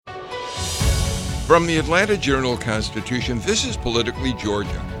From the Atlanta Journal-Constitution, this is Politically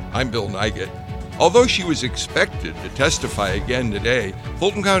Georgia. I'm Bill Nigut. Although she was expected to testify again today,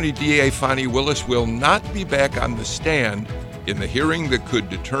 Fulton County DA Fani Willis will not be back on the stand in the hearing that could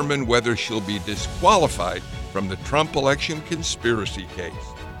determine whether she'll be disqualified from the Trump election conspiracy case.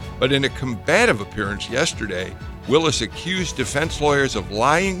 But in a combative appearance yesterday, Willis accused defense lawyers of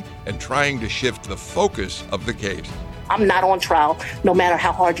lying and trying to shift the focus of the case. I'm not on trial, no matter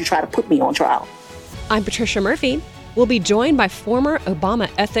how hard you try to put me on trial. I'm Patricia Murphy. We'll be joined by former Obama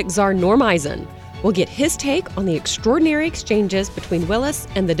ethics czar Norm Eisen. We'll get his take on the extraordinary exchanges between Willis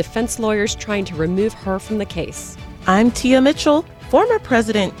and the defense lawyers trying to remove her from the case. I'm Tia Mitchell. Former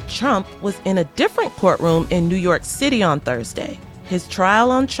President Trump was in a different courtroom in New York City on Thursday. His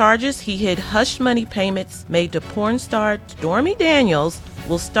trial on charges he hid hush money payments made to porn star Stormy Daniels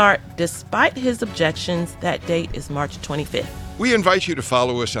will start despite his objections. That date is March 25th. We invite you to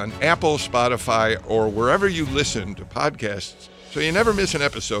follow us on Apple, Spotify, or wherever you listen to podcasts so you never miss an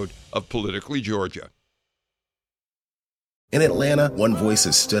episode of Politically Georgia. In Atlanta, one voice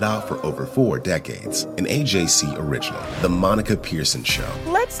has stood out for over 4 decades. An AJC original, The Monica Pearson Show.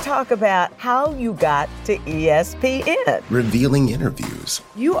 Let's talk about how you got to ESPN. Revealing interviews.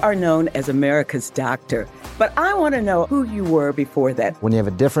 You are known as America's doctor, but I want to know who you were before that. When you have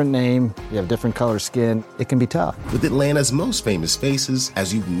a different name, you have different color skin, it can be tough. With Atlanta's most famous faces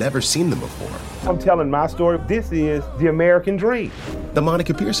as you've never seen them before. I'm telling my story. This is the American dream. The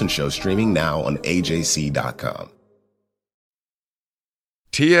Monica Pearson Show, streaming now on AJC.com.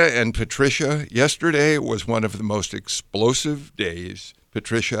 Tia and Patricia, yesterday was one of the most explosive days,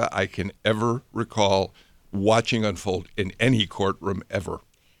 Patricia, I can ever recall watching unfold in any courtroom ever.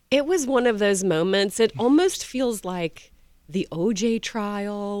 It was one of those moments. It almost feels like the OJ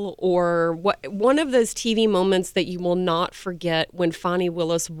trial or one of those TV moments that you will not forget when Fani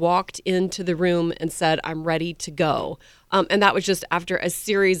Willis walked into the room and said, "I'm ready to go." And that was just after a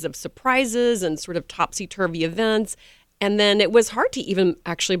series of surprises and sort of topsy-turvy events. And then it was hard to even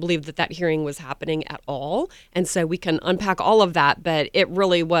actually believe that that hearing was happening at all. And so we can unpack all of that, but it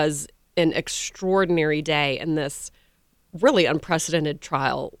really was an extraordinary day in this really unprecedented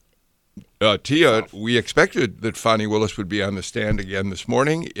trial. Tia, we expected that Fani Willis would be on the stand again this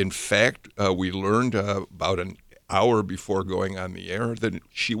morning. In fact, we learned about an hour before going on the air that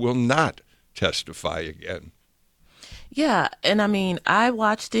she will not testify again. Yeah, and I mean, I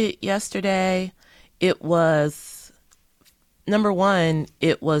watched it yesterday. It was... Number one,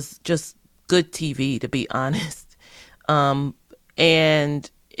 it was just good TV, to be honest. And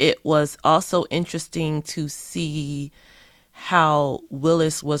it was also interesting to see how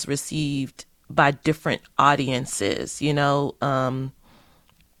Willis was received by different audiences, you know, and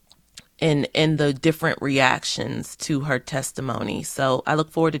the different reactions to her testimony. So I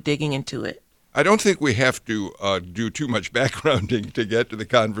look forward to digging into it. I don't think we have to do too much backgrounding to get to the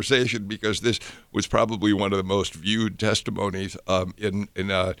conversation because this was probably one of the most viewed testimonies in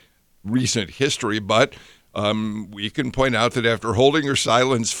recent history. But we can point out that after holding her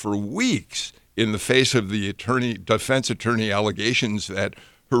silence for weeks in the face of the defense attorney allegations that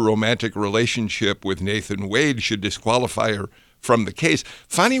her romantic relationship with Nathan Wade should disqualify her from the case,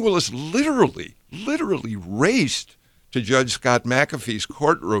 Fani Willis literally raced to Judge Scott McAfee's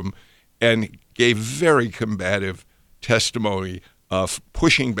courtroom and gave very combative testimony of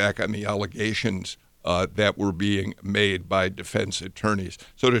pushing back on the allegations that were being made by defense attorneys.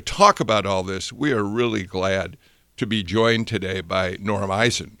 So to talk about all this, we are really glad to be joined today by Norm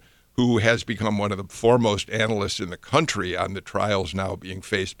Eisen, who has become one of the foremost analysts in the country on the trials now being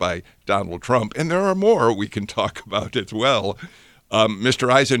faced by Donald Trump. And there are more we can talk about as well.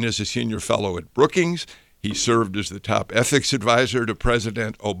 Mr. Eisen is a senior fellow at Brookings. He served as the top ethics advisor to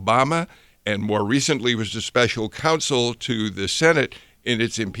President Obama and more recently was the special counsel to the Senate in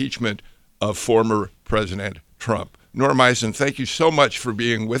its impeachment of former President Trump. Norm Eisen, thank you so much for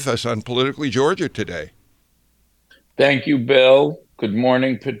being with us on Politically Georgia today. Thank you, Bill. Good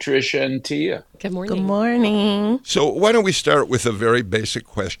morning, Patricia and Tia. Good morning. Good morning. So why don't we start with a very basic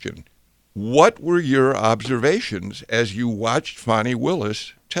question. What were your observations as you watched Fani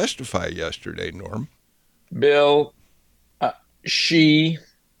Willis testify yesterday, Norm? Bill, she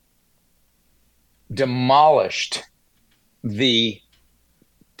demolished the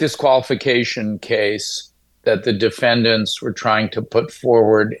disqualification case that the defendants were trying to put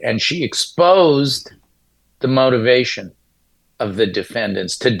forward, and she exposed the motivation of the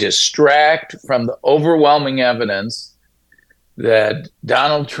defendants to distract from the overwhelming evidence that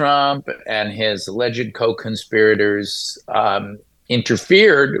Donald Trump and his alleged co-conspirators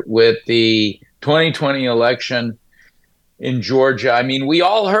interfered with the 2020 election in Georgia. I mean, we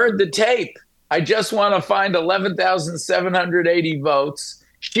all heard the tape I just want to find 11,780 votes.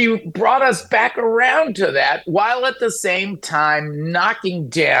 She brought us back around to that while at the same time knocking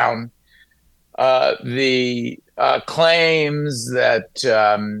down the claims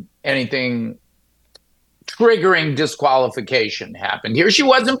that anything triggering disqualification happened here. She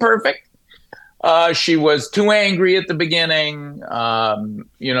wasn't perfect. She was too angry at the beginning.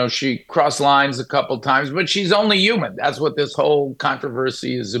 She crossed lines a couple times, but she's only human. That's what this whole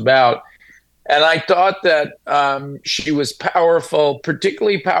controversy is about. And I thought that she was powerful,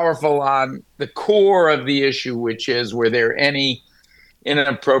 particularly powerful on the core of the issue, which is, were there any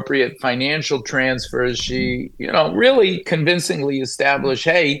inappropriate financial transfers? She, really convincingly established,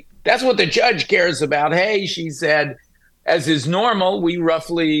 hey, that's what the judge cares about. Hey, she said, as is normal, we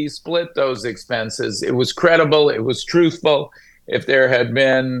roughly split those expenses. It was credible. It was truthful. If there had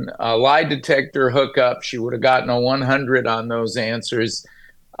been a lie detector hookup, she would have gotten a 100 on those answers.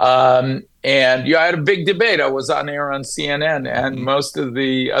 And I had a big debate. I was on air on CNN, and most of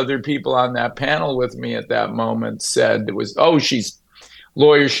the other people on that panel with me at that moment said it was,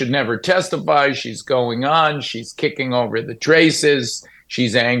 lawyers should never testify. She's going on. She's kicking over the traces.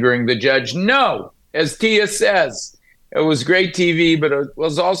 She's angering the judge. No, as Tia says, it was great TV, but it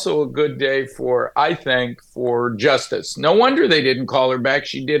was also a good day for justice. No wonder they didn't call her back.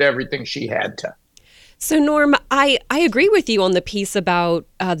 She did everything she had to. So, Norm, I agree with you on the piece about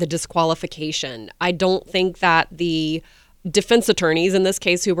the disqualification. I don't think that the defense attorneys, in this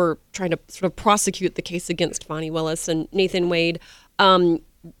case, who were trying to sort of prosecute the case against Fani Willis and Nathan Wade,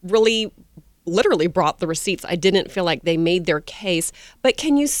 really literally brought the receipts. I didn't feel like they made their case. But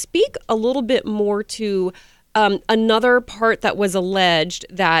can you speak a little bit more to another part that was alleged,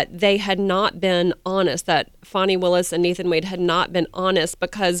 that they had not been honest, that Fani Willis and Nathan Wade had not been honest,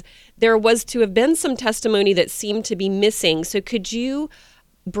 because there was to have been some testimony that seemed to be missing. So could you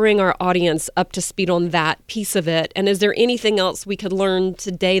bring our audience up to speed on that piece of it? And is there anything else we could learn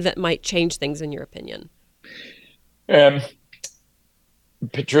today that might change things, in your opinion?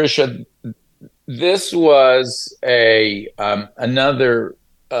 Patricia, this was another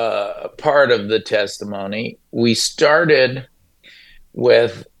part of the testimony. We started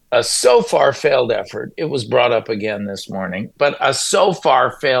with a so far failed effort. It was brought up again this morning, but a so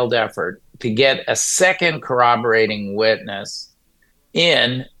far failed effort to get a second corroborating witness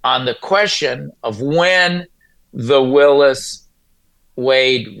in on the question of when the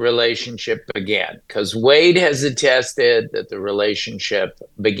Willis-Wade relationship began. Because Wade has attested that the relationship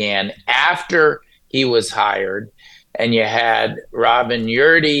began after he was hired. And you had Robin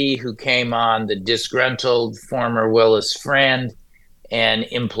Yurdy, who came on, the disgruntled former Willis friend and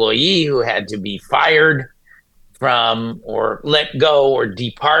employee who had to be fired from or let go or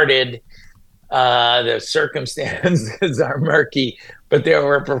departed. The circumstances are murky, but there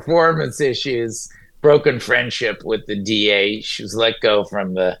were performance issues, broken friendship with the DA. She was let go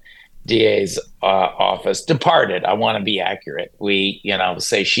from the DA's office. Departed, I want to be accurate. We,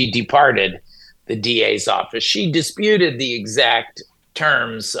 say she departed the DA's office. She disputed the exact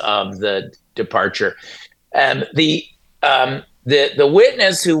terms of the departure. And the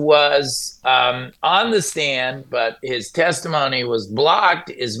witness who was on the stand, but his testimony was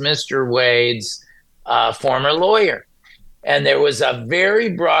blocked, is Mr. Wade's former lawyer. And there was a very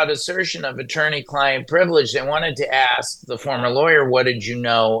broad assertion of attorney-client privilege. They wanted to ask the former lawyer, what did you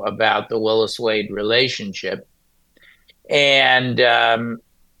know about the Willis-Wade relationship? And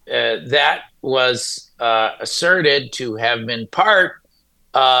that was asserted to have been part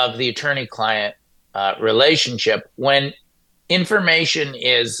of the attorney-client relationship. When information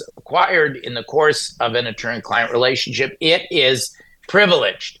is acquired in the course of an attorney-client relationship, it is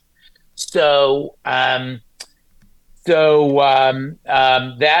privileged. So that's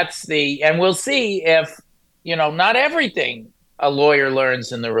and we'll see if, not everything a lawyer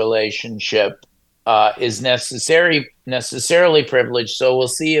learns in the relationship is necessarily privileged. So we'll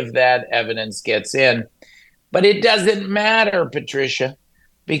see if that evidence gets in. But it doesn't matter, Patricia,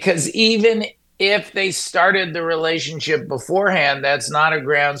 because even if they started the relationship beforehand, that's not a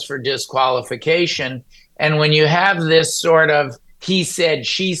grounds for disqualification. And when you have this sort of he said,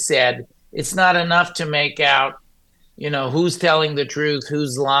 she said, it's not enough to make out, who's telling the truth,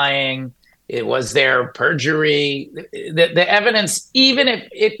 who's lying. It was there perjury. The evidence, even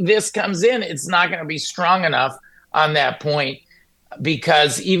if this comes in, it's not going to be strong enough on that point,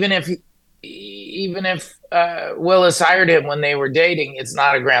 because even if Willis hired him when they were dating, it's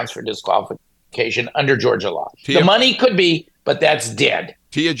not a grounds for disqualification under Georgia law. Tia, the money could be, but that's dead.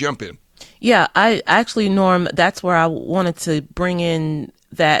 Tia, jump in. Yeah, I actually, Norm, that's where I wanted to bring in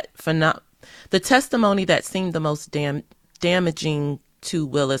that the testimony that seemed the most damaging to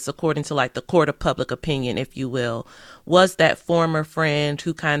Willis, according to like the court of public opinion, if you will, was that former friend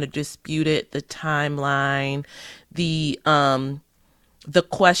who kind of disputed the timeline, the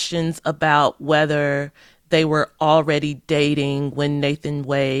questions about whether they were already dating when Nathan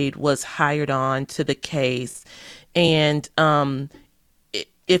Wade was hired on to the case. And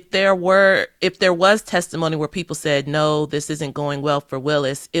if there was testimony where people said, no, this isn't going well for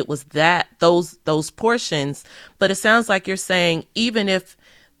Willis, it was those portions. But it sounds like you're saying even if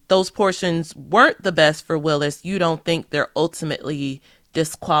those portions weren't the best for Willis, you don't think they're ultimately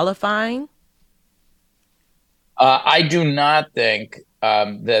disqualifying? I do not think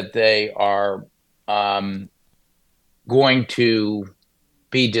that they are going to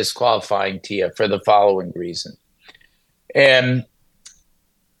be disqualifying Tia for the following reason. And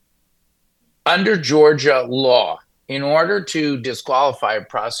under Georgia law, in order to disqualify a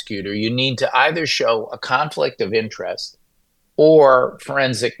prosecutor, you need to either show a conflict of interest or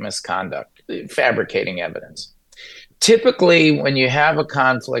forensic misconduct, fabricating evidence. Typically, when you have a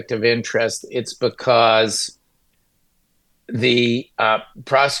conflict of interest, it's because the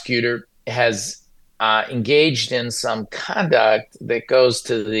prosecutor has engaged in some conduct that goes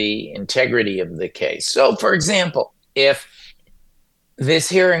to the integrity of the case. So, for example, if this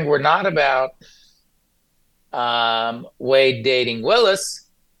hearing were not about Wade dating Willis,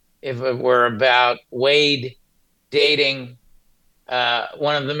 if it were about Wade dating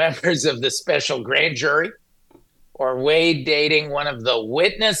one of the members of the special grand jury, or Wade dating one of the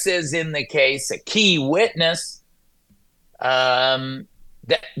witnesses in the case, a key witness, that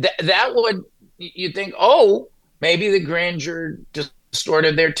would, you think, oh, maybe the grand jury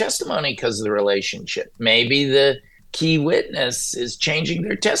distorted their testimony because of the relationship. Maybe the key witness is changing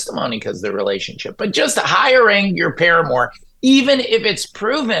their testimony because of the relationship. But just hiring your paramour, even if it's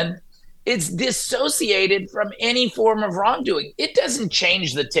proven, it's dissociated from any form of wrongdoing. It doesn't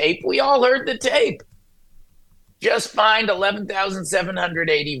change the tape. We all heard the tape. Just find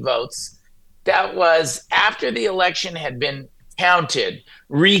 11,780 votes. That was after the election had been counted,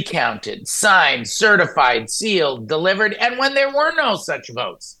 recounted, signed, certified, sealed, delivered, and when there were no such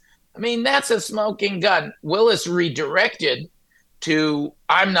votes. I mean, that's a smoking gun. Willis redirected to,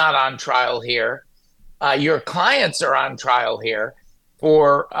 I'm not on trial here. Your clients are on trial here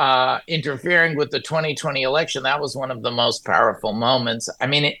for interfering with the 2020 election. That was one of the most powerful moments. I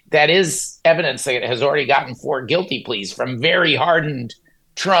mean, that is evidence that has already gotten 4 guilty pleas from very hardened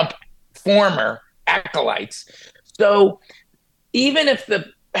Trump former acolytes. So even if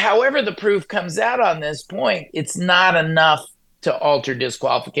however the proof comes out on this point, it's not enough to alter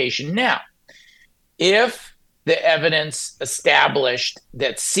disqualification. Now, if the evidence established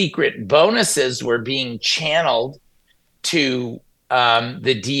that secret bonuses were being channeled to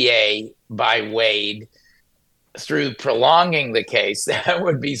the DA by Wade through prolonging the case, that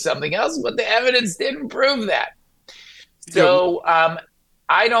would be something else, but the evidence didn't prove that. So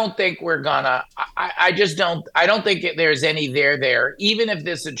I don't think we're gonna, I don't think there's any there, even if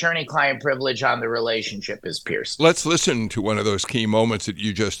this attorney-client privilege on the relationship is pierced. Let's listen to one of those key moments that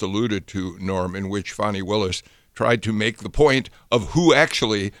you just alluded to, Norm, in which Fani Willis tried to make the point of who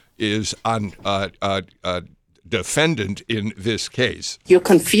actually is on defendant in this case. You're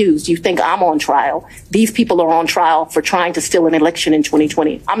confused. You think I'm on trial. These people are on trial for trying to steal an election in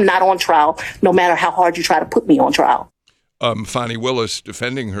 2020. I'm not on trial, no matter how hard you try to put me on trial. Fani Willis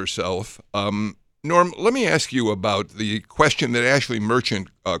defending herself. Norm, let me ask you about the question that Ashley Merchant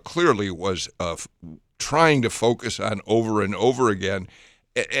clearly was trying to focus on over and over again.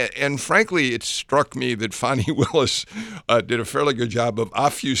 And frankly, it struck me that Fani Willis did a fairly good job of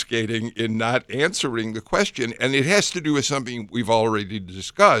obfuscating in not answering the question. And it has to do with something we've already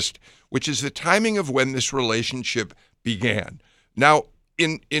discussed, which is the timing of when this relationship began. Now,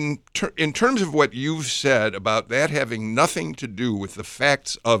 in terms of what you've said about that having nothing to do with the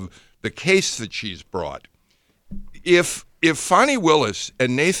facts of the case that she's brought, if Fani Willis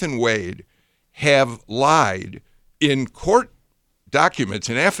and Nathan Wade have lied in court documents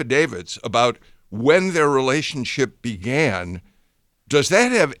and affidavits about when their relationship began, does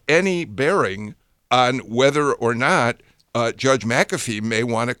that have any bearing on whether or not Judge McAfee may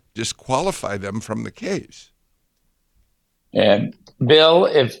want to disqualify them from the case? And Bill,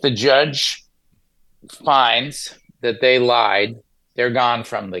 if the judge finds that they lied, they're gone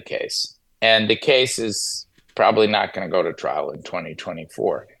from the case. And the case is probably not going to go to trial in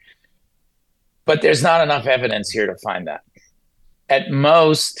 2024. But there's not enough evidence here to find that. At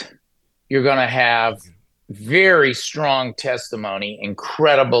most, you're going to have very strong testimony,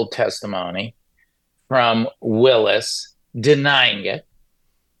 incredible testimony from Willis denying it.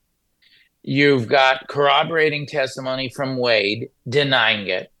 You've got corroborating testimony from Wade denying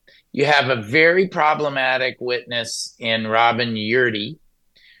it. You have a very problematic witness in Robin Yurdy,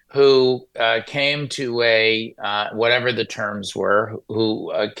 who came to a, whatever the terms were,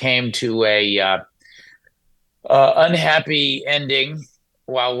 who came to a unhappy ending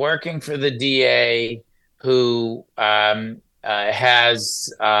while working for the DA, who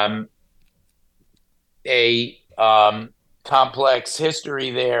has a complex history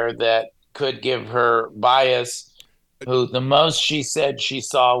there that could give her bias, who the most she said she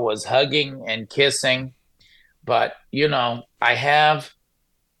saw was hugging and kissing. But, I have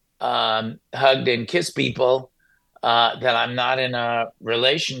hugged and kissed people that I'm not in a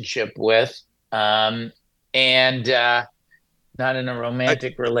relationship with, and not in a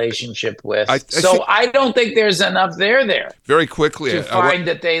romantic relationship with. I don't think there's enough there. Very quickly, to find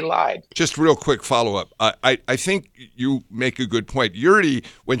that they lied. Just real quick follow-up. I think you make a good point. Yurdy,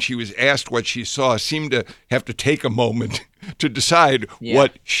 when she was asked what she saw, seemed to have to take a moment to decide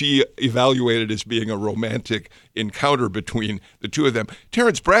what she evaluated as being a romantic encounter between the two of them.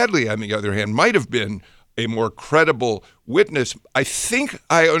 Terrence Bradley, on the other hand, might have been a more credible witness. I think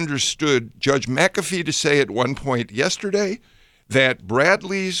I understood Judge McAfee to say at one point yesterday that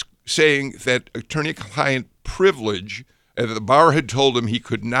Bradley's saying that attorney-client privilege, the bar had told him he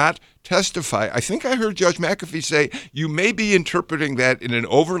could not testify. I think I heard Judge McAfee say, you may be interpreting that in an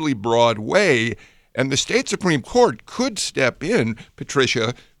overly broad way, and the state Supreme Court could step in,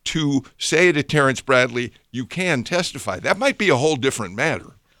 Patricia, to say to Terrence Bradley, you can testify. That might be a whole different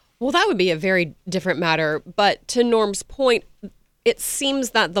matter. Well, that would be a very different matter. But to Norm's point, it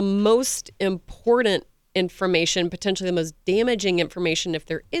seems that the most important information, potentially the most damaging information, if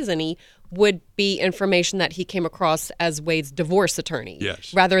there is any, would be information that he came across as Wade's divorce attorney,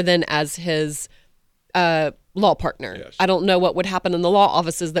 rather than as his law partner. Yes. I don't know what would happen in the law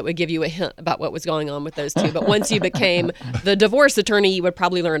offices that would give you a hint about what was going on with those two. But once you became the divorce attorney, you would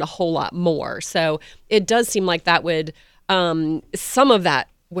probably learn a whole lot more. So it does seem like that would, some of that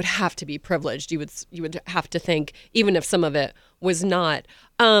would have to be privileged. You would have to think, even if some of it was not.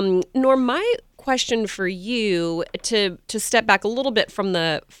 Norm, my question for you, to step back a little bit from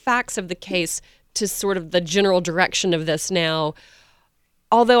the facts of the case to sort of the general direction of this now,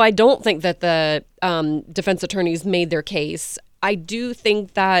 although I don't think that the defense attorneys made their case, I do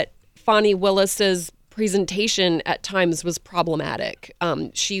think that Fani Willis's presentation at times was problematic.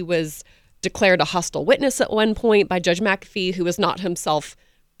 She was declared a hostile witness at one point by Judge McAfee, who was not himself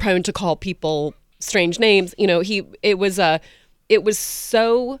prone to call people strange names. It was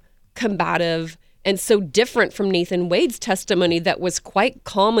so combative and so different from Nathan Wade's testimony that was quite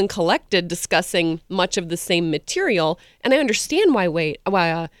calm and collected, discussing much of the same material. And I understand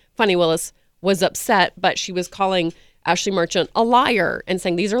why Fani Willis was upset, but she was calling Ashley Merchant a liar and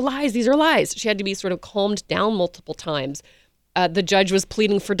saying, these are lies, these are lies. She had to be sort of calmed down multiple times. The judge was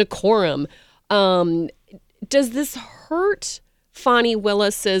pleading for decorum. Does this hurt Fani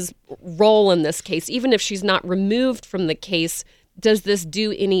Willis's role in this case? Even if she's not removed from the case, does this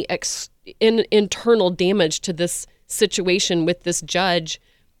do any internal damage to this situation with this judge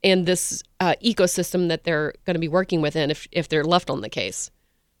and this ecosystem that they're going to be working within if they're left on the case?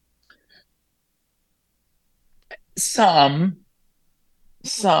 Some,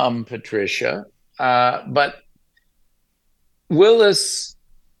 Patricia, but Willis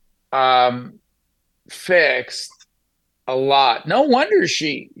fixed a lot. No wonder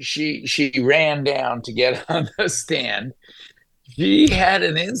she ran down to get on the stand. She had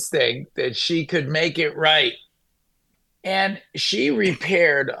an instinct that she could make it right. And she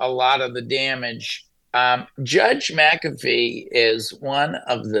repaired a lot of the damage. Judge McAfee is one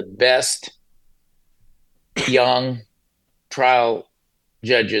of the best young trial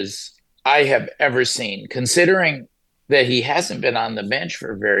judges I have ever seen. Considering that he hasn't been on the bench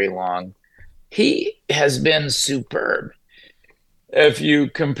for very long, he has been superb. If you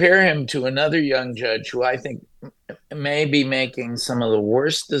compare him to another young judge who I think may be making some of the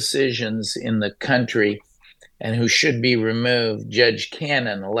worst decisions in the country and who should be removed, Judge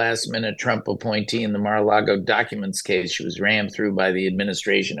Cannon, a last-minute Trump appointee in the Mar-a-Lago documents case, she was rammed through by the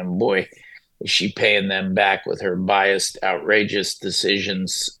administration, and boy, is she paying them back with her biased, outrageous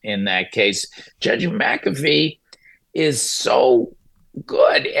decisions in that case. Judge McAfee is so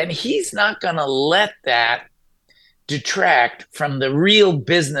good, and he's not going to let that detract from the real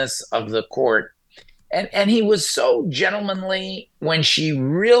business of the court. And he was so gentlemanly when she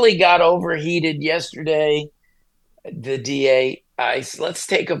really got overheated yesterday. The DA, let's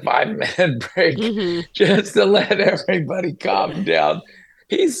take a 5-minute break just to let everybody calm down.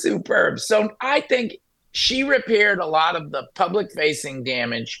 He's superb. So I think she repaired a lot of the public-facing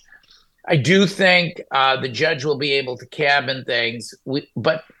damage. I do think the judge will be able to cabin things,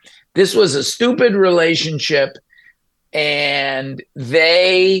 but this was a stupid relationship, and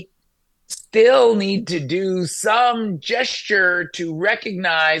they still need to do some gesture to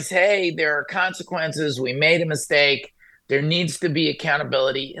recognize, hey, there are consequences. We made a mistake. There needs to be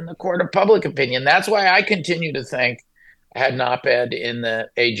accountability in the court of public opinion. That's why I continue to think, I had an op-ed in the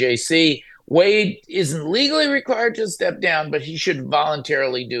AJC, Wade isn't legally required to step down, but he should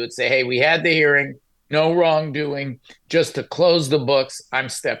voluntarily do it. Say, hey, we had the hearing, no wrongdoing, just to close the books, I'm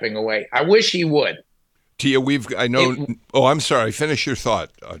stepping away. I wish he would. Tia, I'm sorry. Finish your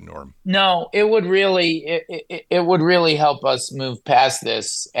thought, Norm. No, it would really help us move past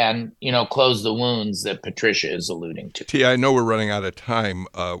this and, close the wounds that Patricia is alluding to. Tia, I know we're running out of time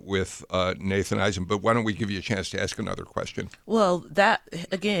with Nathan Eisen, but why don't we give you a chance to ask another question? Well, that,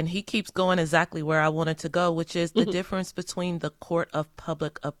 again, he keeps going exactly where I wanted to go, which is the difference between the court of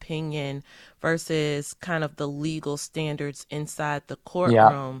public opinion versus kind of the legal standards inside the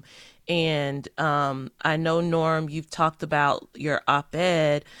courtroom. Yeah. And I know, Norm, you've talked about your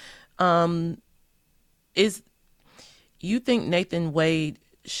op-ed. You think Nathan Wade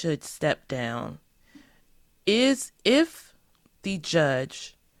should step down? If the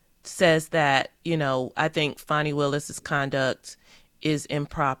judge says that, I think Fani Willis's conduct is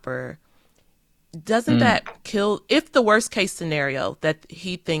improper, doesn't that kill, if the worst case scenario that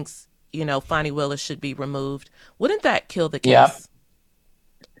he thinks, Fani Willis should be removed, wouldn't that kill the case? Yep.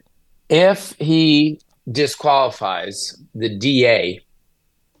 If he disqualifies the DA,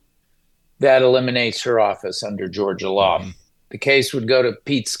 that eliminates her office under Georgia law. Mm-hmm. The case would go to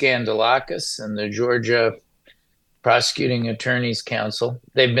Pete Skandalakis and the Georgia Prosecuting Attorneys Council.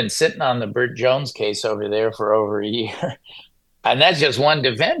 They've been sitting on the Burt Jones case over there for over a year, and that's just one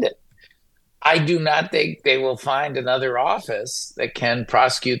defendant. I do not think they will find another office that can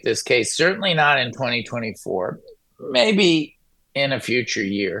prosecute this case, certainly not in 2024. Maybe in a future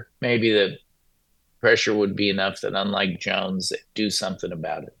year, maybe the pressure would be enough that, unlike Jones, do something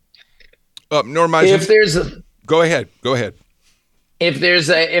about it. Norm, go ahead. If there's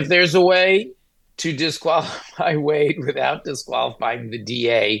a way to disqualify Wade without disqualifying the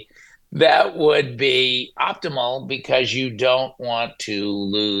DA, that would be optimal, because you don't want to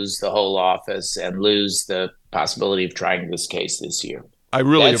lose the whole office and lose the possibility of trying this case this year.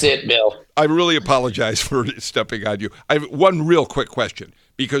 That's it, Bill. I really apologize for stepping on you. I have one real quick question,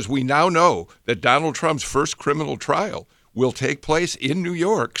 because we now know that Donald Trump's first criminal trial will take place in New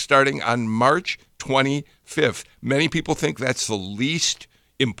York starting on March 25th. Many people think that's the least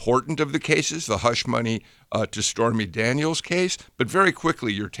important of the cases, the hush money to Stormy Daniels case, but very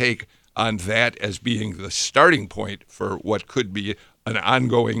quickly your take on that as being the starting point for what could be an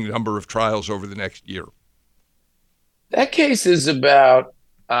ongoing number of trials over the next year. That case is about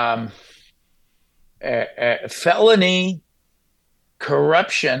felony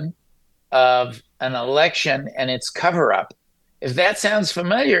corruption of an election and its cover-up. If that sounds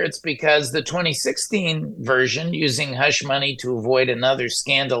familiar, it's because the 2016 version, using hush money to avoid another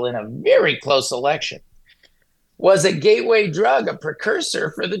scandal in a very close election, was a gateway drug, a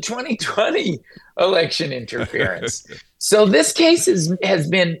precursor for the 2020 election interference. So this case has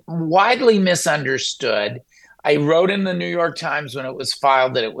been widely misunderstood. I wrote in the New York Times when it was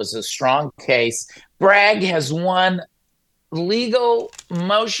filed that it was a strong case. Bragg has won legal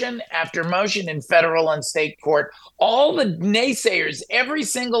motion after motion in federal and state court. All the naysayers, every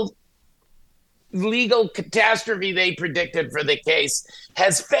single legal catastrophe they predicted for the case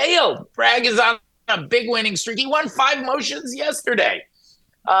has failed. Bragg is on a big winning streak. He won 5 motions yesterday.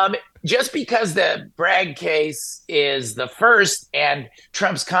 Just because the Bragg case is the first and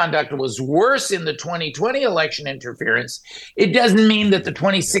Trump's conduct was worse in the 2020 election interference, it doesn't mean that the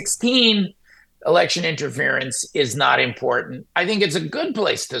 2016 election interference is not important. I think it's a good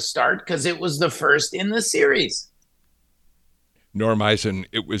place to start because it was the first in the series. Norm Eisen,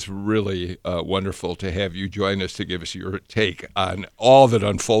 it was really wonderful to have you join us to give us your take on all that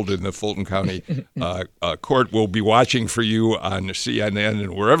unfolded in the Fulton County court. We'll be watching for you on CNN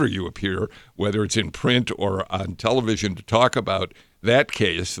and wherever you appear, whether it's in print or on television, to talk about that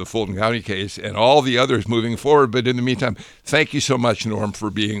case, the Fulton County case, and all the others moving forward. But in the meantime, thank you so much, Norm, for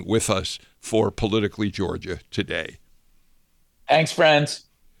being with us for Politically Georgia today. Thanks, friends.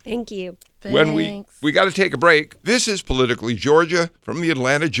 Thank you. When we got to take a break. This is Politically Georgia from the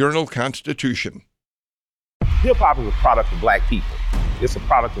Atlanta Journal-Constitution. Hip-hop is a product of black people. It's a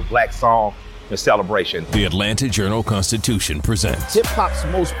product of black song and celebration. The Atlanta Journal-Constitution presents hip-hop's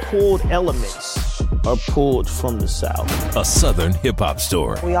most pulled elements are pulled from the South. A Southern hip-hop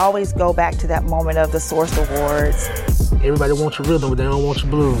story. We always go back to that moment of the Source Awards. Everybody wants your rhythm, but they don't want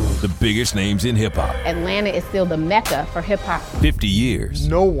your blues. The biggest names in hip-hop. Atlanta is still the mecca for hip-hop. 50 years.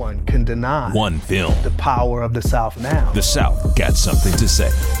 No one can deny one film. The power of the South now. The South got something to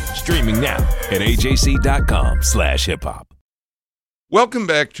say. Streaming now at ajc.com/hiphop. Welcome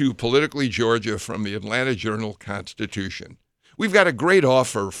back to Politically Georgia from the Atlanta Journal-Constitution. We've got a great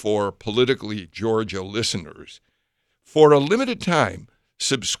offer for Politically Georgia listeners. For a limited time,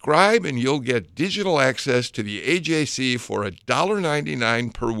 subscribe and you'll get digital access to the AJC for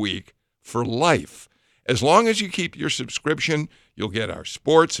 $1.99 per week for life. As long as you keep your subscription, you'll get our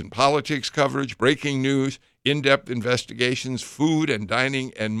sports and politics coverage, breaking news, in-depth investigations, food and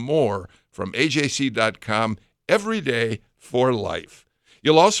dining, and more from AJC.com every day for life.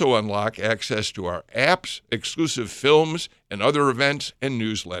 You'll also unlock access to our apps, exclusive films, and other events and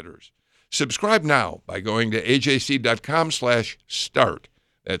newsletters. Subscribe now by going to ajc.com/start.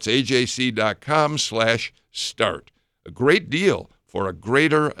 That's ajc.com/start. A great deal for a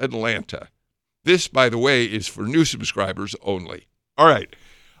greater Atlanta. This, by the way, is for new subscribers only. All right.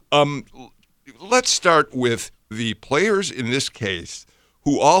 Let's start with the players in this case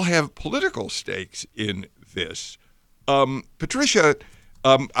who all have political stakes in this. Patricia,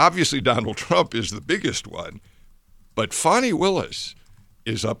 obviously Donald Trump is the biggest one, but Fani Willis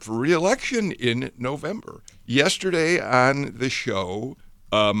is up for re-election in November. Yesterday on the show,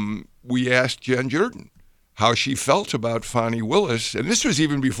 we asked Jen Jordan how she felt about Fani Willis, and this was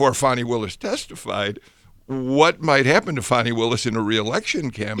even before Fani Willis testified, what might happen to Fani Willis in a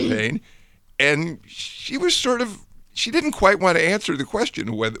re-election campaign, and she was she didn't quite want to answer the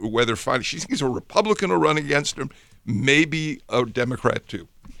question whether Fani, she thinks a Republican will run against him, maybe a Democrat too.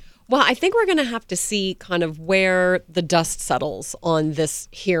 Well, I think we're going to have to see kind of where the dust settles on this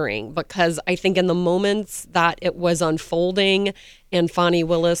hearing, because I think in the moments that it was unfolding and Fani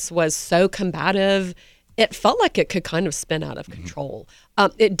Willis was so combative, it felt like it could kind of spin out of control.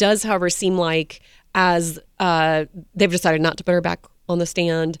 It does, however, seem like as they've decided not to put her back on the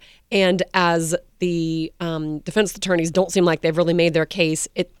stand, and as the defense attorneys don't seem like they've really made their case,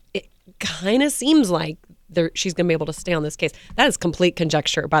 it kind of seems like she's going to be able to stay on this case. That is complete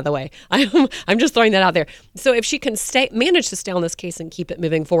conjecture, by the way. I'm just throwing that out there. So if she can manage to stay on this case and keep it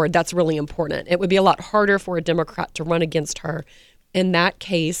moving forward, that's really important. It would be a lot harder for a Democrat to run against her in that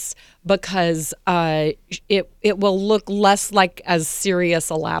case, because it will look less like as serious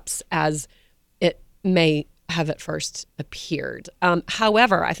a lapse as it may have at first appeared.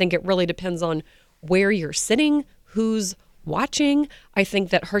 However, I think it really depends on where you're sitting, who's watching. I think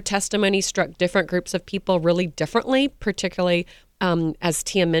that her testimony struck different groups of people really differently, particularly as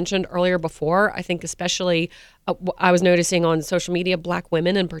Tia mentioned earlier before. I think especially I was noticing on social media, Black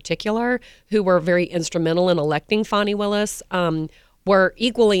women in particular, who were very instrumental in electing Fani Willis, were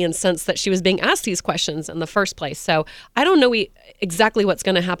equally incensed that she was being asked these questions in the first place. So I don't know exactly what's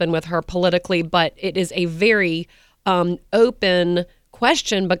going to happen with her politically, but it is a very open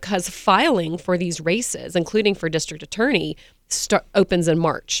question, because filing for these races, including for district attorney, opens in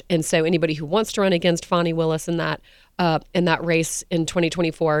March. And so anybody who wants to run against Fani Willis in that race in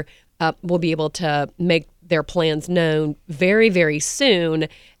 2024 will be able to make their plans known very, very soon.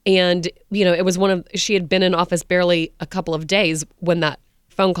 And, it was she had been in office barely a couple of days when that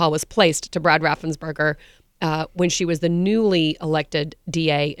phone call was placed to Brad Raffensperger when she was the newly elected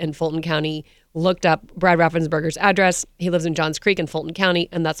DA in Fulton County, looked up Brad Raffensperger's address. He lives in Johns Creek in Fulton County,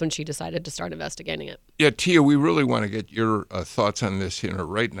 and that's when she decided to start investigating it. Yeah, Tia, we really want to get your thoughts on this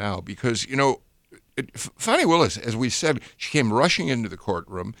right now, because, Fani Willis, as we said, she came rushing into the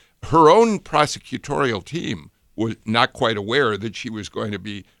courtroom. Her own prosecutorial team was not quite aware that she was going to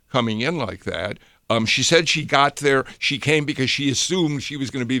be coming in like that. She said she got there. She came because she assumed she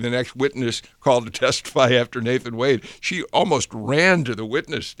was going to be the next witness called to testify after Nathan Wade. She almost ran to the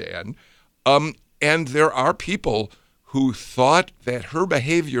witness stand. And there are people who thought that her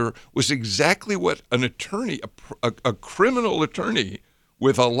behavior was exactly what an attorney, a criminal attorney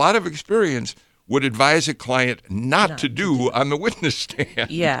with a lot of experience, would advise a client not to do on the witness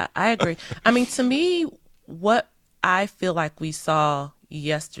stand. Yeah, I agree. I mean, to me, what I feel like we saw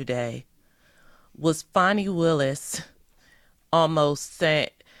yesterday was Fani Willis almost saying,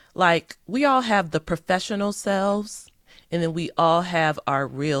 like, we all have the professional selves, and then we all have our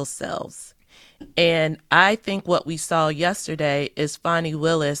real selves. And I think what we saw yesterday is Fani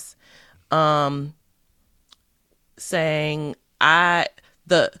Willis saying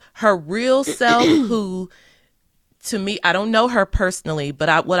her real self, who, to me, I don't know her personally,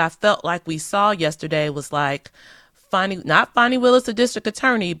 but what I felt like we saw yesterday was like not Fani Willis, the district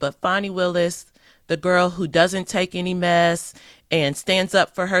attorney, but Fani Willis, the girl who doesn't take any mess and stands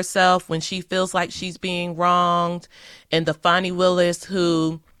up for herself when she feels like she's being wronged, and the Fani Willis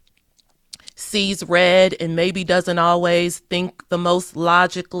who sees red and maybe doesn't always think the most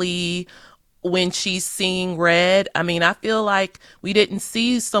logically when she's seeing red. I mean, I feel like we didn't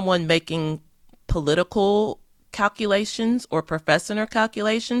see someone making political calculations or professional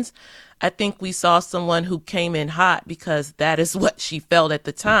calculations. I think we saw someone who came in hot because that is what she felt at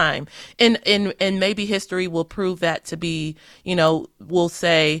the time. And maybe history will prove that to be, we'll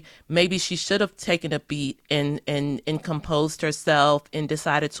say maybe she should have taken a beat and composed herself and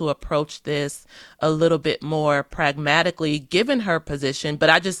decided to approach this a little bit more pragmatically given her position.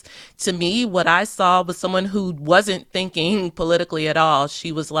 But to me, what I saw was someone who wasn't thinking politically at all.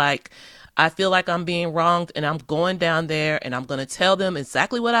 She was like, I feel like I'm being wronged, and I'm going down there and I'm going to tell them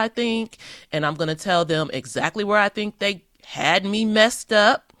exactly what I think, and I'm going to tell them exactly where I think they had me messed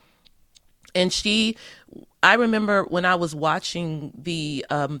up. And I remember when I was watching the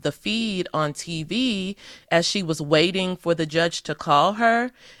feed on TV as she was waiting for the judge to call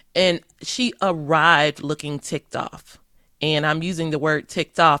her, and she arrived looking ticked off. And I'm using the word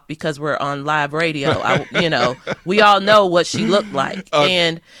ticked off because we're on live radio. We all know what she looked like.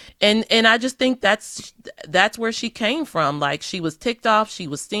 And I just think that's where she came from. Like, she was ticked off, she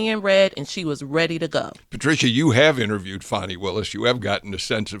was seeing red, and she was ready to go. Patricia, you have interviewed Fani Willis. You have gotten a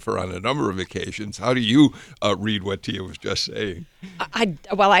sense of her on a number of occasions. How do you read what Tia was just saying?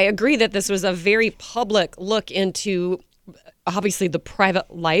 I agree that this was a very public look into, obviously, the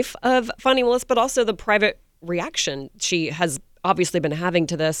private life of Fani Willis, but also the private reaction she has obviously been having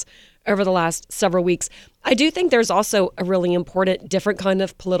to this over the last several weeks. I do think there's also a really important different kind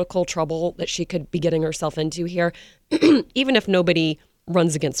of political trouble that she could be getting herself into here, even if nobody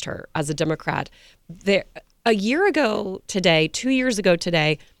runs against her as a Democrat. A year ago today, 2 years ago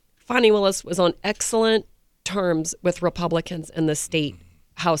today, Fani Willis was on excellent terms with Republicans in the state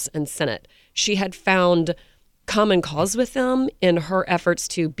House and Senate. She had found common cause with them in her efforts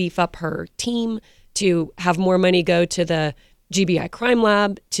to beef up her team, to have more money go to the GBI crime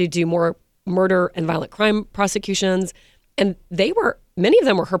lab, to do more murder and violent crime prosecutions. And many of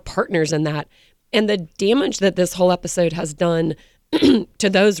them were her partners in that. And the damage that this whole episode has done to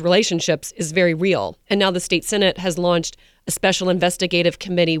those relationships is very real. And now the state Senate has launched a special investigative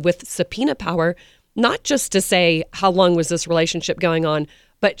committee with subpoena power, not just to say how long was this relationship going on,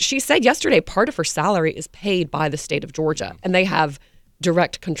 but she said yesterday part of her salary is paid by the state of Georgia, and they have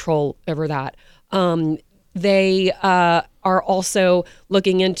direct control over that. They are also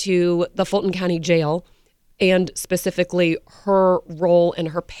looking into the Fulton County Jail and specifically her role and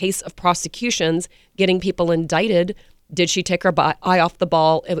her pace of prosecutions, getting people indicted. Did she take her eye off the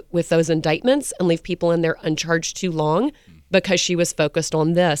ball with those indictments and leave people in there uncharged too long because she was focused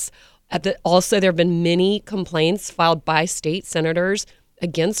on this? Also, there have been many complaints filed by state senators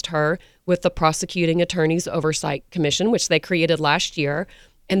against her with the Prosecuting Attorneys Oversight Commission, which they created last year.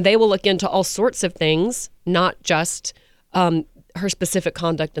 And they will look into all sorts of things, not just her specific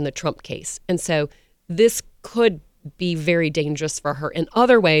conduct in the Trump case. And so this could be very dangerous for her in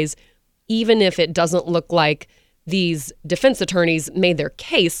other ways, even if it doesn't look like these defense attorneys made their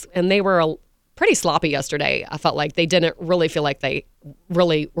case. And they were pretty sloppy yesterday. I felt like they didn't really feel like they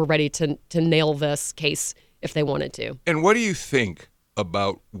really were ready to nail this case if they wanted to. And what do you think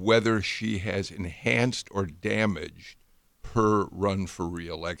about whether she has enhanced or damaged her run for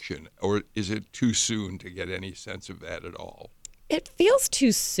re-election, or is it too soon to get any sense of that at all? It feels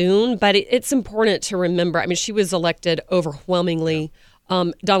too soon, but it's important to remember. I mean, she was elected overwhelmingly.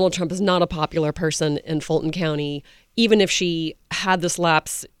 Donald Trump is not a popular person in Fulton County. Even if she had this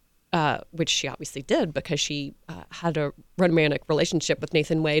lapse, which she obviously did because she had a romantic relationship with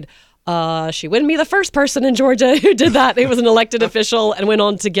Nathan Wade, she wouldn't be the first person in Georgia who did that. He was an elected official and went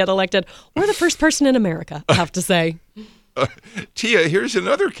on to get elected. Or the first person in America, I have to say. Tia, here's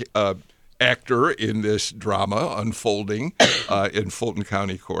another actor in this drama unfolding in Fulton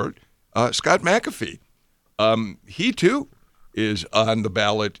County Court, Scott McAfee. He, too, is on the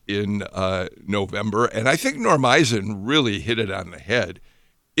ballot in November, and I think Norm Eisen really hit it on the head.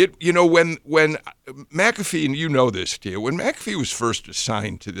 When McAfee, and you know this, Tia, when McAfee was first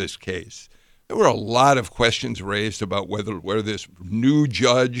assigned to this case, there were a lot of questions raised about whether this new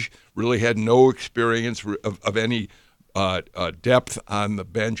judge really had no experience of any depth on the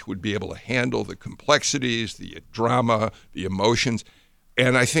bench, would be able to handle the complexities, the drama, the emotions.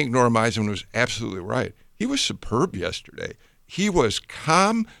 And I think Norm Eisen was absolutely right. He was superb yesterday. He was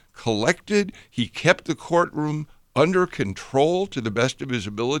calm, collected. He kept the courtroom under control to the best of his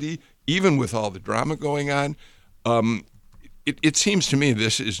ability, even with all the drama going on. it seems to me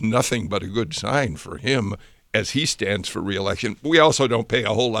this is nothing but a good sign for him as he stands for re-election. We also don't pay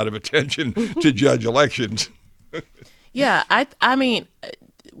a whole lot of attention to judge elections. Yeah, I mean,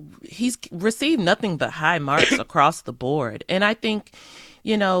 he's received nothing but high marks across the board. And I think,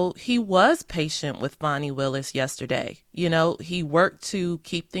 he was patient with Fani Willis yesterday. He worked to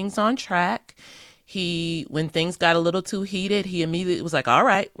keep things on track. When things got a little too heated, he immediately was like, all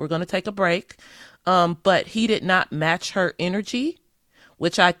right, we're going to take a break. But he did not match her energy,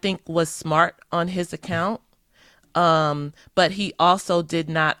 which I think was smart on his account. But he also did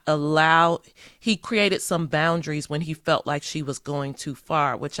not he created some boundaries when he felt like she was going too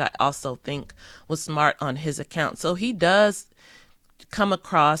far, which I also think was smart on his account. So he does come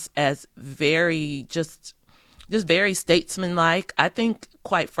across as very, just very statesmanlike. I think,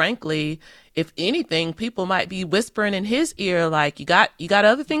 quite frankly, if anything, people might be whispering in his ear, like, you got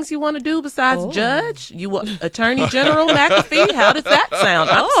other things you want to do besides judge? You want Attorney General McAfee? How does that sound?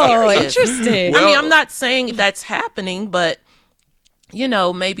 I'm serious. Interesting. I mean, I'm not saying that's happening, but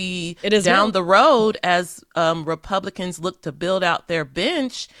maybe it is down the road as Republicans look to build out their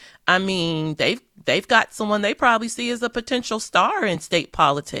bench. I mean, they've got someone they probably see as a potential star in state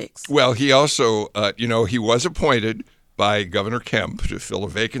politics. Well, he also, he was appointed by Governor Kemp to fill a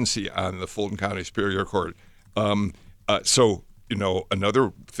vacancy on the Fulton County Superior Court. So,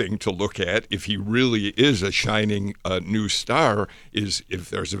 another thing to look at, if he really is a shining new star, is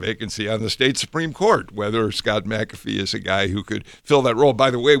if there's a vacancy on the state Supreme Court, whether Scott McAfee is a guy who could fill that role. By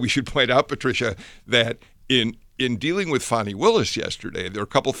the way, we should point out, Patricia, that in dealing with Fani Willis yesterday, there are a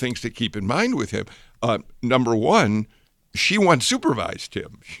couple things to keep in mind with him. Number one, she once supervised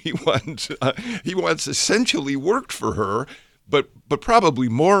him. He once essentially worked for her, but probably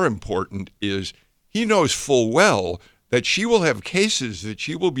more important is he knows full well that she will have cases that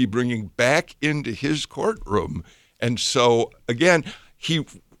she will be bringing back into his courtroom. And so, again, he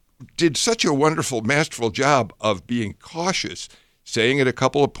did such a wonderful, masterful job of being cautious, saying at a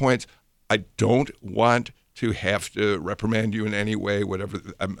couple of points, I don't want to have to reprimand you in any way, whatever.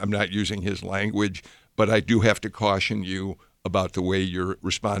 I'm not using his language, but I do have to caution you about the way you're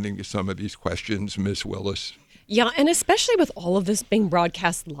responding to some of these questions, Ms. Willis. Yeah, and especially with all of this being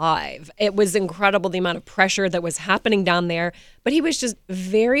broadcast live, it was incredible the amount of pressure that was happening down there. But he was just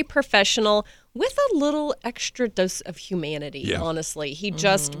very professional with a little extra dose of humanity, honestly. He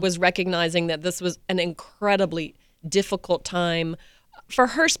just was recognizing that this was an incredibly difficult time for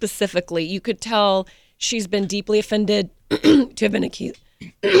her specifically. You could tell she's been deeply offended to have been accused.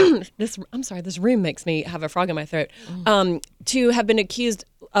 This room makes me have a frog in my throat. To have been accused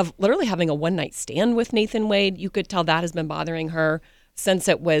of literally having a one-night stand with Nathan Wade. You could tell that has been bothering her since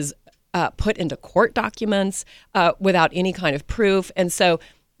it was put into court documents without any kind of proof. And so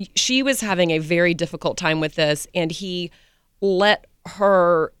she was having a very difficult time with this, and he let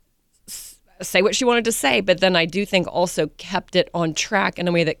her say what she wanted to say, but then I do think also kept it on track in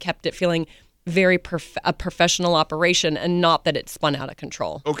a way that kept it feeling very a professional operation and not that it spun out of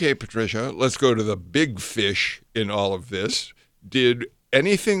control. Okay, Patricia, let's go to the big fish in all of this. Did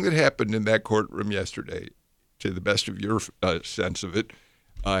anything that happened in that courtroom yesterday, to the best of your sense of it,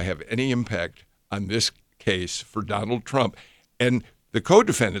 have any impact on this case for Donald Trump and the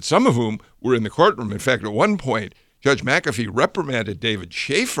co-defendants, some of whom were in the courtroom? In fact, at one point, Judge McAfee reprimanded David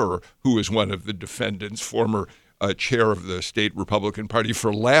Schaefer, who is one of the defendants, former chair of the state Republican Party,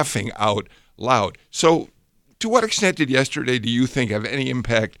 for laughing out loud. So to what extent did yesterday, do you think, have any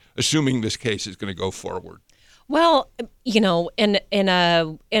impact, assuming this case is going to go forward? Well, in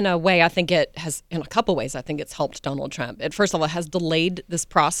a way, I think it has, in a couple ways, I think it's helped Donald Trump. First of all, it has delayed this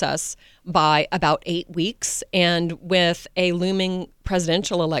process by about 8 weeks. And with a looming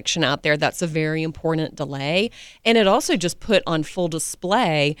presidential election out there, that's a very important delay. And it also just put on full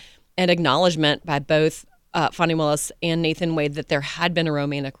display an acknowledgement by both Fani Willis and Nathan Wade that there had been a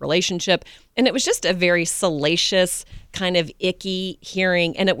romantic relationship. And it was just a very salacious, kind of icky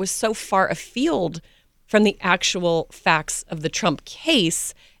hearing. And it was so far afield from the actual facts of the Trump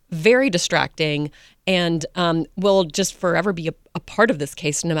case, very distracting, and will just forever be a part of this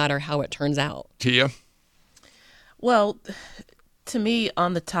case no matter how it turns out. Tia? Well, to me,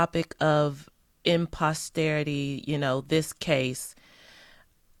 on the topic of imposterity, this case,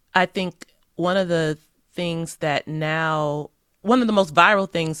 I think one of the most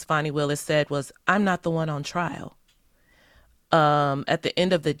viral things Fani Willis said was, I'm not the one on trial. At the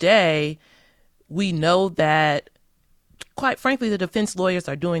end of the day, we know that, quite frankly, the defense lawyers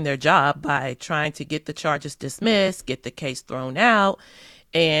are doing their job by trying to get the charges dismissed, get the case thrown out.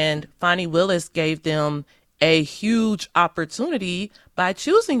 And Fani Willis gave them a huge opportunity by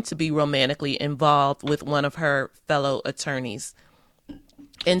choosing to be romantically involved with one of her fellow attorneys.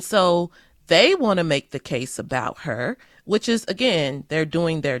 And so they want to make the case about her, which is, again, they're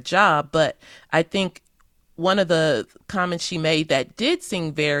doing their job. But I think one of the comments she made that did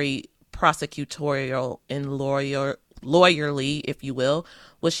seem very prosecutorial and lawyerly, if you will,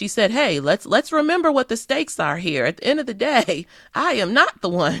 was she said, hey, let's remember what the stakes are here. At the end of the day, I am not the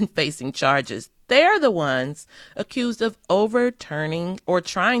one facing charges. They're the ones accused of overturning or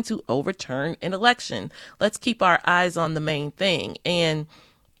trying to overturn an election. Let's keep our eyes on the main thing. And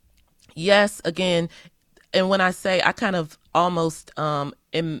yes, again, and when I say I kind of almost am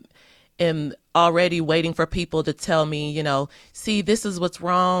already waiting for people to tell me, see, this is what's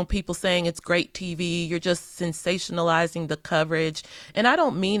wrong. People saying it's great TV. You're just sensationalizing the coverage. And I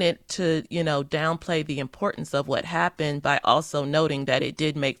don't mean it to, downplay the importance of what happened by also noting that it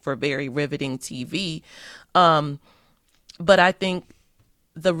did make for very riveting TV. But I think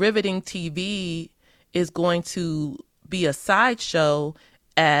the riveting TV is going to be a sideshow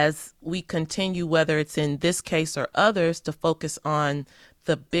as we continue, whether it's in this case or others, to focus on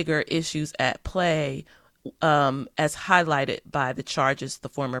the bigger issues at play, as highlighted by the charges the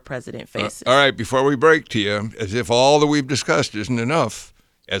former president faces. All right, before we break, Tia, as if all that we've discussed isn't enough,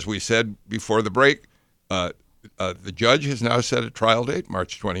 as we said before the break, the judge has now set a trial date,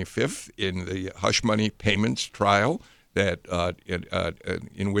 March 25th, in the hush money payments trial that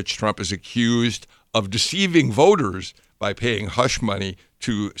in which Trump is accused of deceiving voters by paying hush money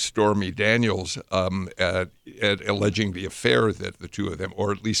to Stormy Daniels, alleging the affair that the two of them,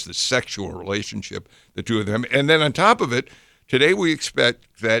 or at least the sexual relationship, the two of them. And then on top of it, today we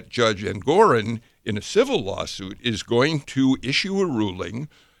expect that Judge Engoron, in a civil lawsuit, is going to issue a ruling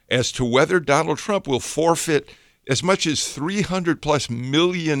as to whether Donald Trump will forfeit as much as $300+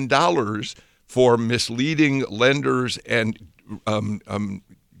 million for misleading lenders and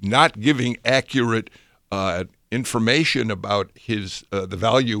not giving accurate information about his the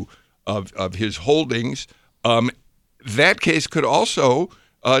value of his holdings. That case could also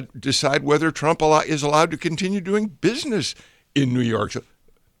decide whether Trump is allowed to continue doing business in New York. So,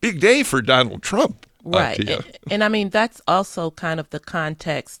 big day for Donald Trump. Right. And I mean, that's also kind of the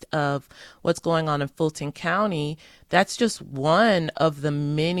context of what's going on in Fulton County. That's just one of the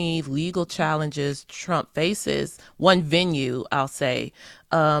many legal challenges Trump faces. One venue, I'll say.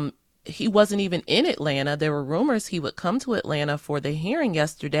 He wasn't even in Atlanta. There were rumors he would come to Atlanta for the hearing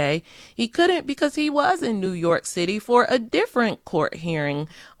yesterday. He couldn't because he was in New York City for a different court hearing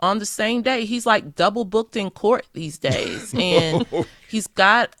on the same day. He's like double booked in court these days. And he's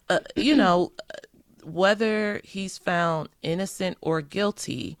got, whether he's found innocent or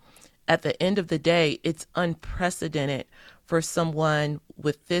guilty, at the end of the day, it's unprecedented for someone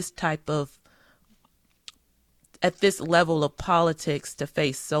with this type of, at this level of politics, to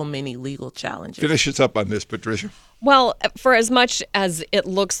face so many legal challenges. Finish us up on this, Patricia. Well, for as much as it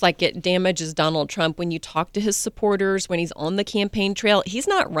looks like it damages Donald Trump, when you talk to his supporters, when he's on the campaign trail, he's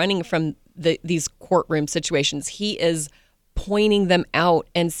not running from these courtroom situations. He is pointing them out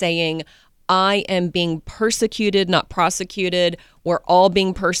and saying, I am being persecuted, not prosecuted. We're all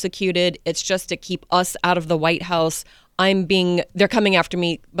being persecuted. It's just to keep us out of the White House. They're coming after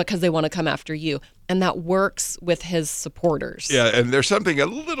me because they want to come after you. And that works with his supporters. Yeah, and there's something a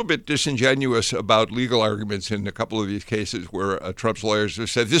little bit disingenuous about legal arguments in a couple of these cases where Trump's lawyers have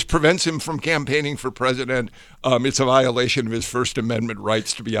said this prevents him from campaigning for president. It's a violation of his First Amendment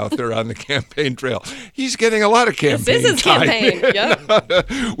rights to be out there on the campaign trail. He's getting a lot of campaign This is his time. campaign.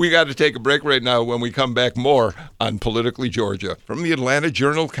 Yep. We got to take a break right now. When we come back, more on Politically Georgia from the Atlanta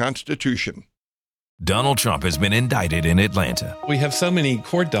Journal-Constitution. Donald Trump has been indicted in Atlanta. We have so many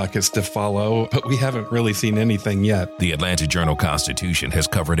court dockets to follow, but we haven't really seen anything yet. The Atlanta Journal-Constitution has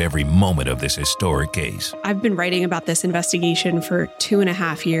covered every moment of this historic case. I've been writing about this investigation for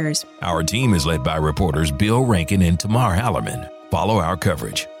 2.5 years. Our team is led by reporters Bill Rankin and Tamar Hallerman. Follow our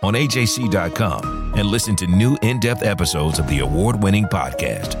coverage on AJC.com and listen to new in-depth episodes of the award-winning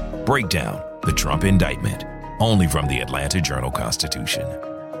podcast, Breakdown, the Trump Indictment, only from the Atlanta Journal-Constitution.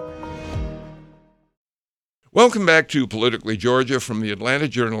 Welcome back to Politically Georgia from the Atlanta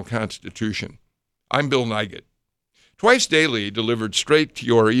Journal-Constitution. I'm Bill Nigut. Twice daily, delivered straight to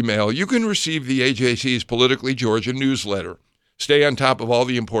your email, you can receive the AJC's Politically Georgia newsletter. Stay on top of all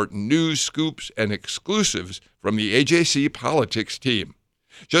the important news, scoops, and exclusives from the AJC Politics team.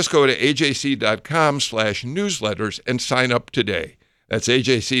 Just go to ajc.com/newsletters and sign up today. That's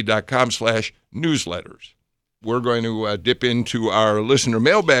ajc.com/newsletters. We're going to dip into our listener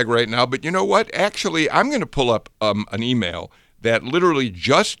mailbag right now, but you know what? Actually, I'm going to pull up an email that literally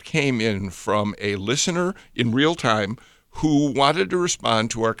just came in from a listener in real time who wanted to respond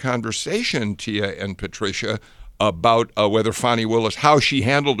to our conversation, Tia and Patricia, about whether Fani Willis, how she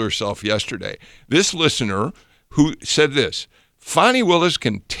handled herself yesterday. This listener who said this: Fani Willis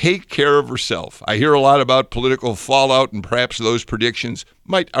can take care of herself. I hear a lot about political fallout, and perhaps those predictions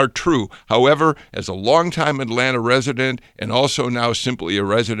are true. However, as a longtime Atlanta resident and also now simply a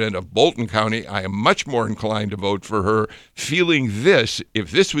resident of Bolton County, I am much more inclined to vote for her, feeling this: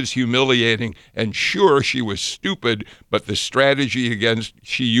 if this was humiliating, and sure, she was stupid, but the strategy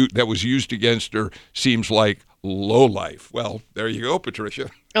that was used against her seems like low life. Well, there you go,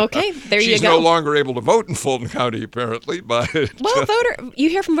 Patricia. Okay, there you go. She's no longer able to vote in Fulton County, apparently. But you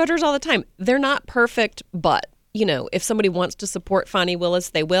hear from voters all the time. They're not perfect, but if somebody wants to support Fani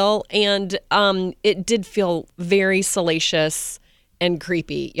Willis, they will. And it did feel very salacious and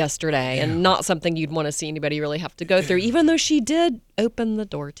creepy yesterday, and not something you'd want to see anybody really have to go through, even though she did open the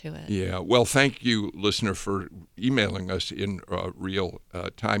door to it. Yeah. Well, thank you, listener, for emailing us in real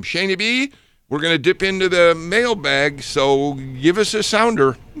time. Shani B., we're going to dip into the mailbag, so give us a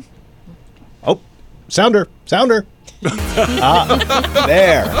sounder. Oh, sounder. There.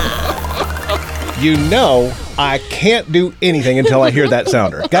 I can't do anything until I hear that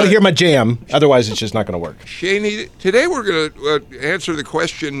sounder. Got to hear my jam, otherwise it's just not going to work. Shani, today we're going to answer the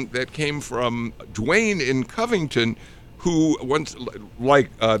question that came from Dwayne in Covington, who once, like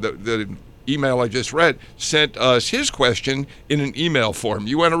the email I just read, sent us his question in an email form.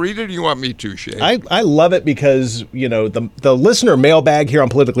 You want to read it, or you want me to, Shay? I love it because, the listener mailbag here on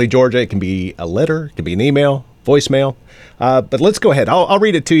Politically Georgia, it can be a letter, it can be an email, voicemail. But let's go ahead. I'll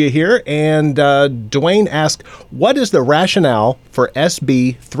read it to you here. And Dwayne asked, what is the rationale for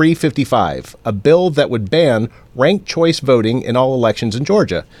SB 355, a bill that would ban ranked choice voting in all elections in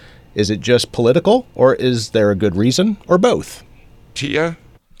Georgia? Is it just political, or is there a good reason, or both? Tia?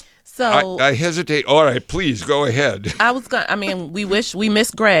 So I hesitate. All right, please go ahead. We wish we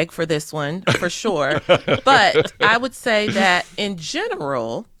missed Greg for this one, for sure. But I would say that in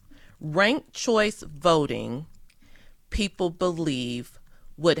general, ranked choice voting, people believe,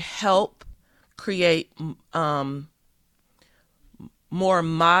 would help create more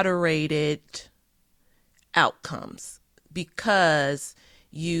moderated outcomes, because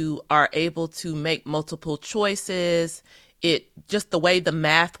you are able to make multiple choices. Just the way the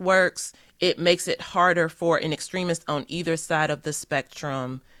math works, it makes it harder for an extremist on either side of the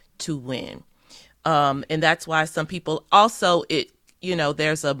spectrum to win. And that's why some people also,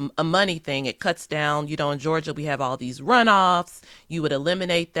 there's a money thing. It cuts down, in Georgia, we have all these runoffs. You would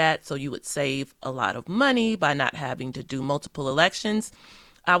eliminate that, so you would save a lot of money by not having to do multiple elections.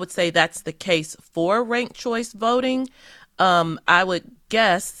 I would say that's the case for ranked choice voting. I would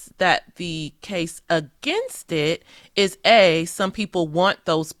guess that the case against it is some people want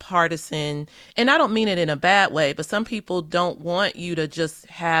those partisan, and I don't mean it in a bad way, but some people don't want you to just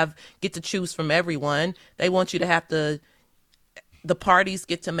get to choose from everyone. They want you to have the parties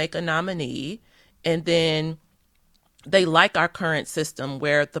get to make a nominee, and then they like our current system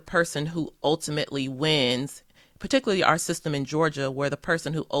where the person who ultimately wins, particularly our system in Georgia, where the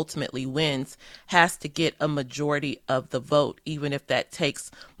person who ultimately wins has to get a majority of the vote, even if that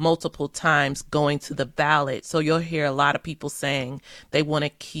takes multiple times going to the ballot. So you'll hear a lot of people saying they want to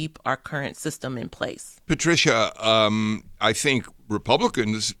keep our current system in place. Patricia, I think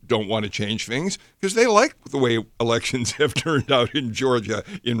Republicans don't want to change things because they like the way elections have turned out in Georgia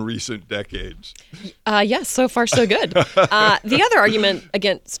in recent decades. Yes, so far so good. The other argument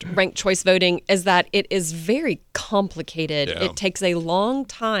against ranked choice voting is that it is very complicated. Yeah. It takes a long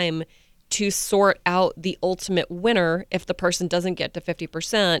time to sort out the ultimate winner if the person doesn't get to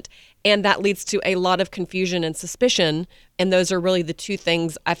 50%. And that leads to a lot of confusion and suspicion. And those are really the two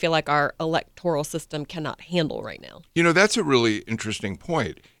things I feel like our electoral system cannot handle right now. That's a really interesting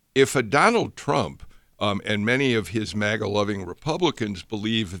point. If a Donald Trump and many of his MAGA-loving Republicans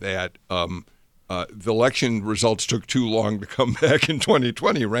believe that the election results took too long to come back in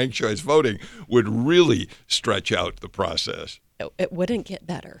 2020, ranked choice voting would really stretch out the process. It wouldn't get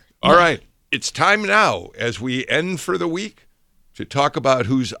better. All right. It's time now, as we end for the week, to talk about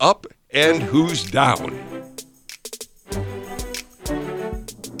who's up and who's down.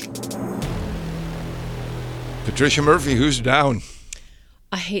 Patricia Murphy, who's down?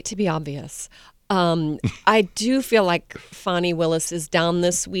 I hate to be obvious. I do feel like Fani Willis is down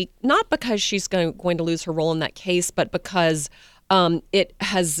this week, not because she's going to lose her role in that case, but because it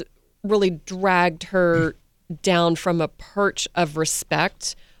has really dragged her down from a perch of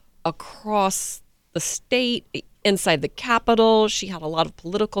respect across the state, inside the Capitol. She had a lot of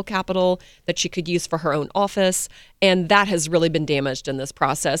political capital that she could use for her own office, and that has really been damaged in this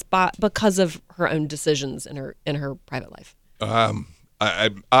process because of her own decisions in her private life.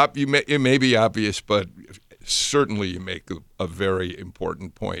 It may be obvious, but certainly you make a very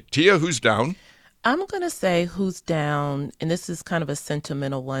important point. Tia, who's down? I'm going to say who's down, and this is kind of a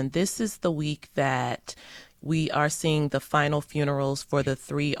sentimental one. This is the week that we are seeing the final funerals for the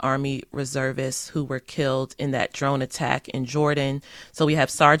 3 Army reservists who were killed in that drone attack in Jordan. So we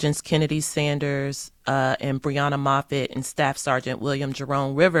have Sergeants Kennedy Sanders and Breonna Moffett and Staff Sergeant William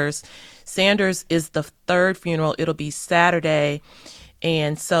Jerome Rivers. Sanders is the 3rd funeral. It'll be Saturday.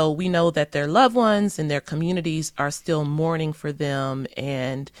 And so we know that their loved ones and their communities are still mourning for them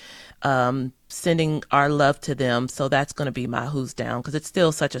and sending our love to them. So that's going to be my who's down because it's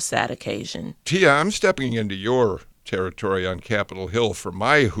still such a sad occasion. Tia, I'm stepping into your territory on Capitol Hill for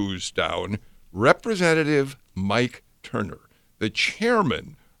my who's down. Representative Mike Turner, the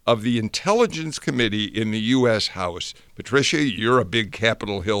chairman of the Intelligence Committee in the U.S. House. Patricia, you're a big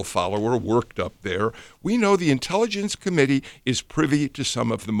Capitol Hill follower, worked up there. We know the Intelligence Committee is privy to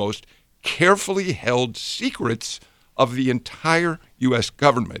some of the most carefully held secrets of the entire U.S.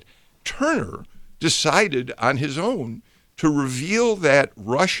 government. Turner decided on his own to reveal that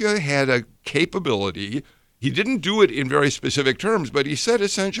Russia had a capability. He didn't do it in very specific terms, but he said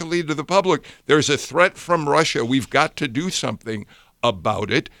essentially to the public, there's a threat from Russia. We've got to do something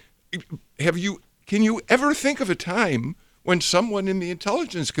about it. Can you ever think of a time when someone in the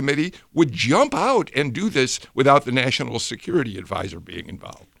Intelligence Committee would jump out and do this without the National Security Advisor being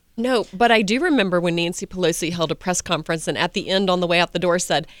involved? No, but I do remember when Nancy Pelosi held a press conference and at the end on the way out the door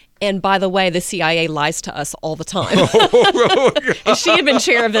said, and by the way, the CIA lies to us all the time. And she had been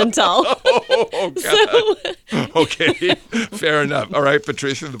chair of Intel. Okay, fair enough. All right,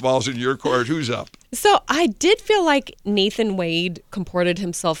 Patricia, the ball's in your court. Who's up? So I did feel like Nathan Wade comported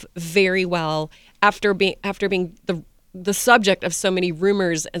himself very well after being the subject of so many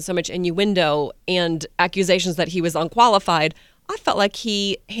rumors and so much innuendo and accusations that he was unqualified. I felt like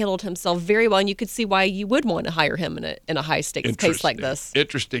he handled himself very well, and you could see why you would want to hire him in a high-stakes case like this.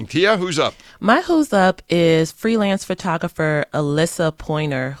 Interesting. Tia, who's up? My who's up is freelance photographer Alyssa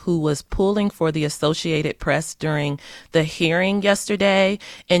Pointer, who was pulling for the Associated Press during the hearing yesterday.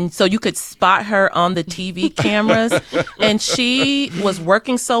 And so you could spot her on the TV cameras. And she was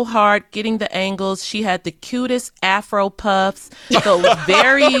working so hard getting the angles. She had the cutest afro puffs. So it was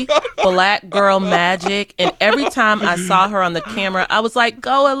very black girl magic. And every time I saw her on the camera, I was like,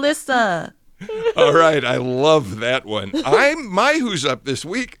 go, Alyssa. All right. I love that one. My who's up this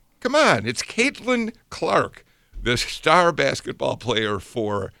week. Come on. It's Caitlin Clark, the star basketball player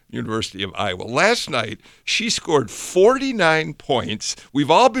for University of Iowa. Last night, she scored 49 points.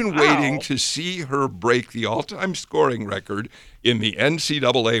 We've all been waiting to see her break the all-time scoring record in the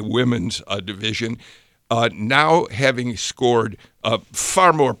NCAA women's division. Now having scored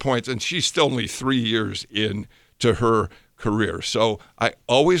far more points, and she's still only 3 years into her career. So I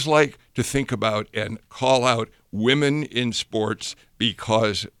always like to think about and call out women in sports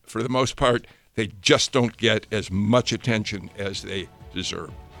because, for the most part, they just don't get as much attention as they deserve.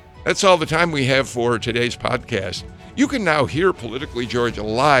 That's all the time we have for today's podcast. You can now hear Politically Georgia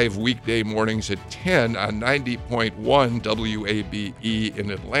live weekday mornings at 10 on 90.1 WABE in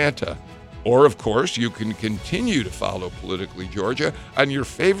Atlanta. Or, of course, you can continue to follow Politically Georgia on your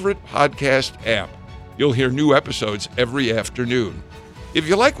favorite podcast app. You'll hear new episodes every afternoon. If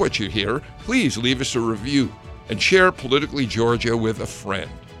you like what you hear, please leave us a review and share Politically Georgia with a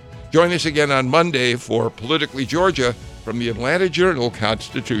friend. Join us again on Monday for Politically Georgia from the Atlanta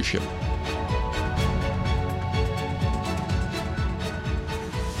Journal-Constitution.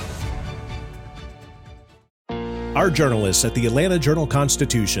 Our journalists at the Atlanta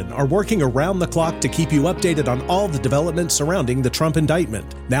Journal-Constitution are working around the clock to keep you updated on all the developments surrounding the Trump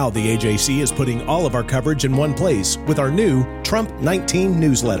indictment. Now the AJC is putting all of our coverage in one place with our new Trump 19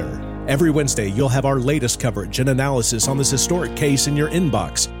 newsletter. Every Wednesday, you'll have our latest coverage and analysis on this historic case in your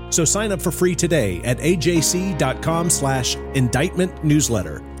inbox. So sign up for free today at ajc.com/indictment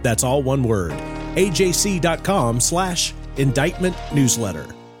newsletter. That's all one word. ajc.com/indictment newsletter.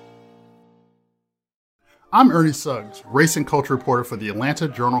 I'm Ernie Suggs, race and culture reporter for the Atlanta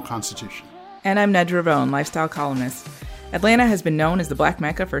Journal-Constitution. And I'm Nedra Bone, lifestyle columnist. Atlanta has been known as the Black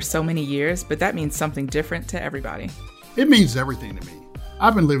Mecca for so many years, but that means something different to everybody. It means everything to me.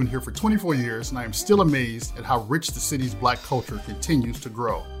 I've been living here for 24 years, and I am still amazed at how rich the city's Black culture continues to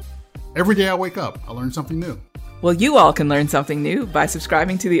grow. Every day I wake up, I learn something new. Well, you all can learn something new by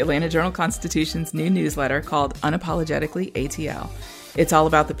subscribing to the Atlanta Journal-Constitution's new newsletter called Unapologetically ATL. It's all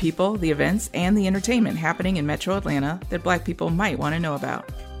about the people, the events, and the entertainment happening in Metro Atlanta that Black people might want to know about.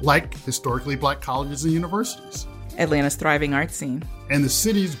 Like historically Black colleges and universities. Atlanta's thriving art scene. And the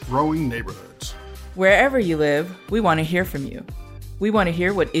city's growing neighborhoods. Wherever you live, we want to hear from you. We want to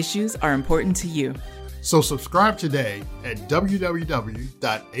hear what issues are important to you. So subscribe today at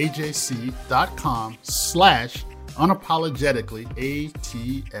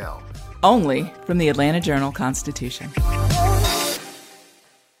www.ajc.com/unapologeticallyATL. Only from the Atlanta Journal-Constitution.